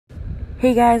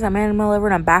Hey guys, I'm Animelover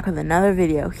and I'm back with another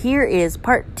video. Here is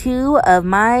part 2 of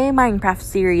my Minecraft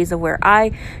series of where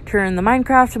I turn the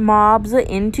Minecraft mobs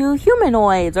into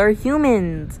humanoids or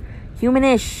humans.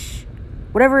 Humanish.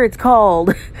 Whatever it's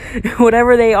called.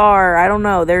 Whatever they are. I don't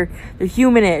know. They're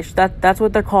humanish. That's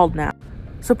what they're called now.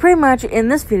 So pretty much in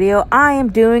this video, I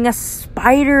am doing a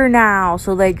spider now.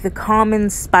 So like the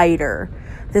common spider.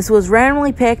 This was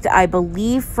randomly picked, I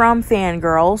believe, from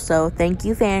Fangirl. So thank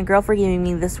you, Fangirl, for giving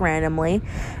me this randomly.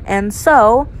 And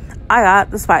so I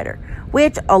got the spider,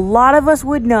 which a lot of us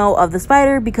would know of the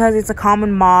spider because it's a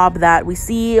common mob that we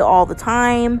see all the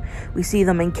time. We see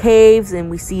them in caves and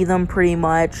we see them pretty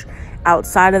much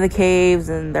outside of the caves,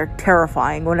 and they're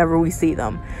terrifying whenever we see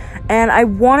them. And I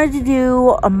wanted to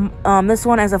do this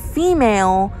one as a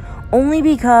female only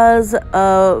because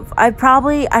of I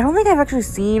don't think I've actually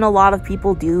seen a lot of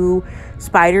people do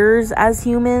spiders as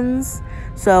humans.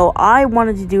 So I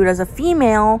wanted to do it as a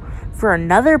female for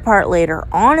another part later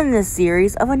on in this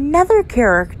series of another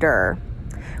character,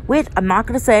 which I'm not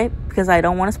going to say because I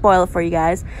don't want to spoil it for you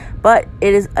guys, but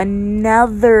it is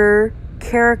another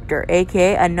character,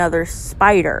 aka another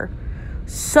spider.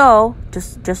 So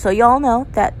just so y'all know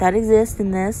that exists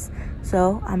in this.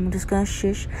 So I'm just gonna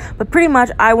shush. But pretty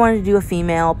much I wanted to do a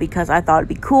female because I thought it'd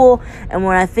be cool. And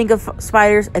when I think of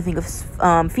spiders, I think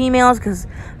of females because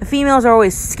the females are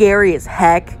always scary as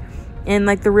heck in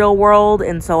like the real world.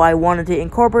 And so I wanted to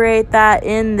incorporate that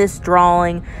in this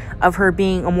drawing of her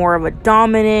being more of a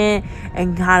dominant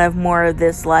and kind of more of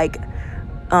this like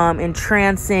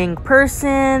entrancing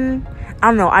person. I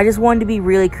don't know. I just wanted to be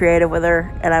really creative with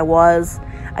her, and I was.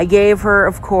 I gave her,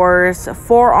 of course,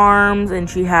 4 arms, and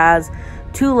she has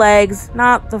 2 legs.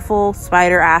 Not the full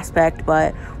spider aspect,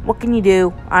 but what can you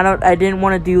do? I didn't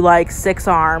want to do like 6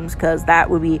 arms because that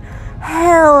would be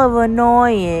hell of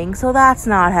annoying. So that's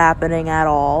not happening at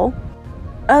all.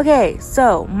 Okay,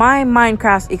 so my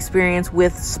Minecraft experience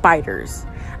with spiders.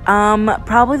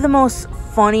 Probably the most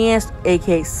funniest,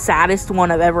 aka saddest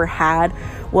one I've ever had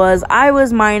was I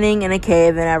was mining in a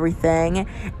cave and everything,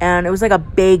 and it was like a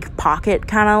big pocket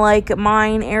kind of like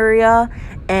mine area,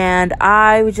 and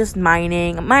I was just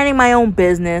minding my own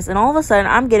business, and all of a sudden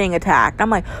I'm getting attacked. I'm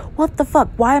like, what the fuck?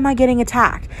 Why am I getting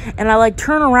attacked? And I like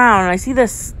turn around and I see the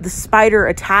spider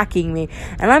attacking me,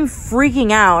 and I'm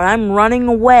freaking out and I'm running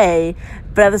away,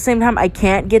 but at the same time I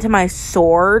can't get to my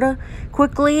sword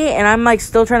quickly, and I'm like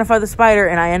still trying to fight the spider,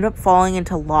 and I end up falling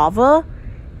into lava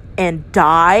and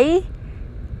die.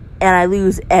 And I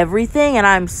lose everything, and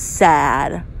I'm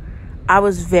sad. I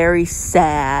was very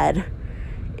sad.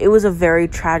 It was a very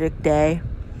tragic day.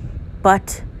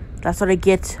 But that's what I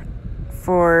get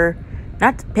for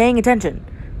not paying attention.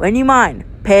 When you mine,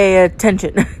 pay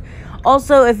attention.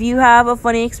 Also, if you have a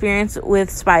funny experience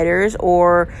with spiders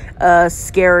or a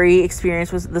scary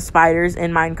experience with the spiders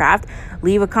in Minecraft,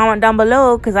 leave a comment down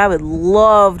below because I would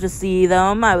love to see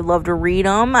them. I would love to read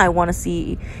them. I want to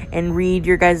see and read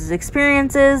your guys'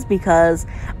 experiences because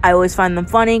I always find them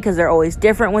funny because they're always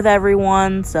different with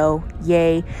everyone. So,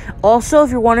 yay. Also,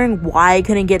 if you're wondering why I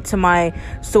couldn't get to my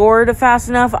sword fast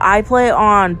enough, I play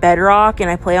on Bedrock and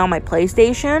I play on my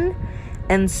PlayStation.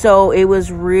 And so it was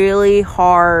really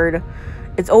hard.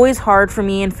 It's always hard for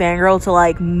me and Fangirl to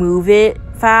like move it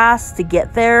fast to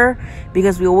get there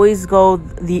because we always go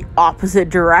the opposite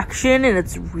direction, and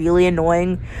it's really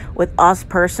annoying with us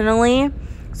personally.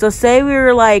 So say we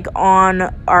were like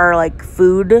on our like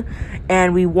food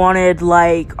and we wanted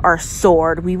like our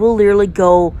sword, we will literally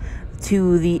go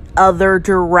to the other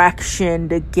direction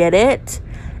to get it.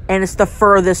 And it's the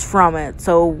furthest from it.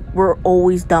 So we're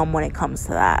always dumb when it comes to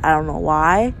that. I don't know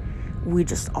why. We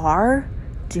just are.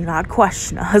 Do not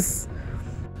question us.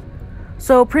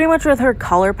 So pretty much with her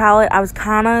color palette, I was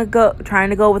kind of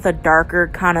trying to go with a darker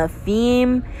kind of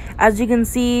theme. As you can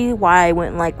see, why I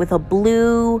went like with a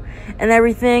blue and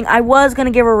everything. I was going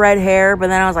to give her red hair, but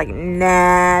then I was like,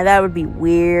 nah, that would be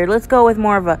weird. Let's go with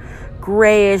more of a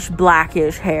grayish,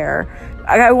 blackish hair.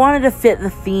 I wanted to fit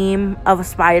the theme of a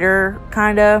spider,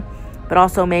 kind of, but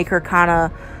also make her kind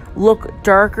of look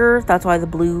darker. That's why the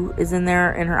blue is in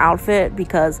there in her outfit,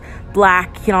 because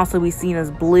black can also be seen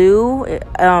as blue.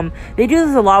 They do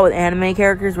this a lot with anime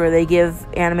characters, where they give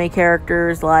anime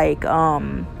characters, like,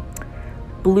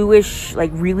 bluish,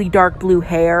 like, really dark blue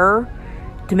hair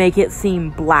to make it seem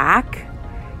black.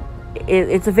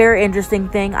 It's a very interesting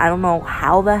thing. I don't know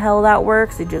how the hell that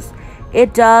works.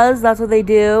 It does. That's what they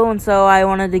do. And so I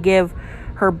wanted to give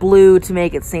her blue to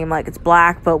make it seem like it's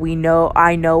black, but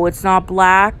I know it's not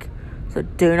black. So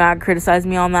do not criticize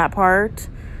me on that part.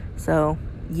 So,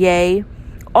 yay.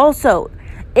 Also,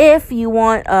 If you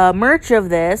want merch of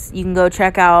this, you can go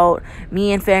check out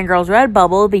me and Fangirl's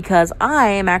Redbubble, because I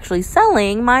am actually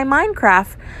selling my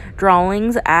Minecraft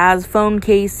drawings as phone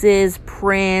cases,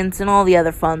 prints, and all the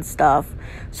other fun stuff.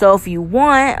 So if you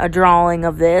want a drawing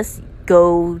of this,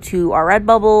 go to our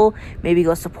Redbubble, maybe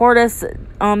go support us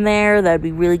on there. That'd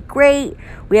be really great.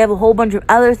 We have a whole bunch of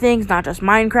other things, not just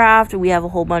Minecraft. We have a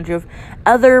whole bunch of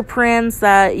other prints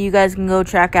that you guys can go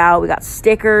check out. We got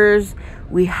stickers,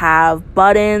 we have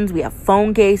buttons, we have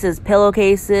phone cases,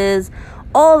 pillowcases,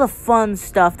 all the fun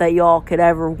stuff that y'all could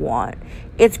ever want.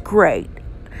 It's great.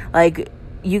 Like,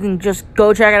 you can just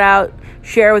go check it out,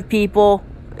 share with people.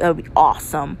 That would be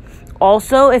awesome.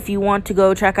 Also, if you want to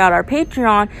go check out our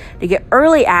Patreon to get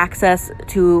early access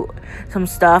to some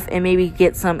stuff and maybe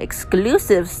get some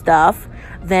exclusive stuff,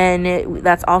 then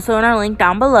that's also in our link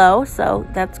down below. So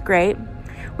that's great.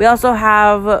 We also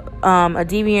have a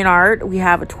DeviantArt, we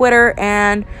have a Twitter,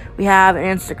 and we have an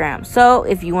Instagram. So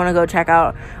if you want to go check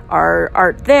out our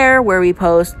art there, where we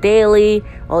post daily,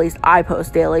 well, at least I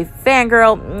post daily.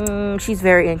 Fangirl, she's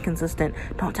very inconsistent.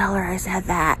 Don't tell her I said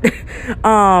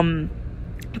that.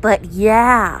 But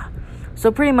yeah, so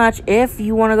pretty much if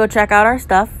you want to go check out our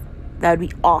stuff, that would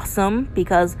be awesome,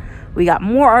 because we got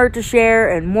more art to share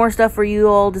and more stuff for you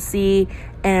all to see,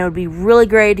 and it would be really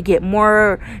great to get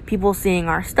more people seeing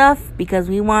our stuff, because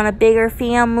we want a bigger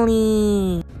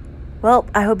family. Well,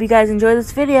 I hope you guys enjoyed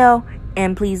this video,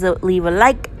 and please leave a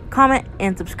like, comment,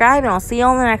 and subscribe, and I'll see you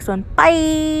on the next one.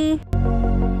 Bye!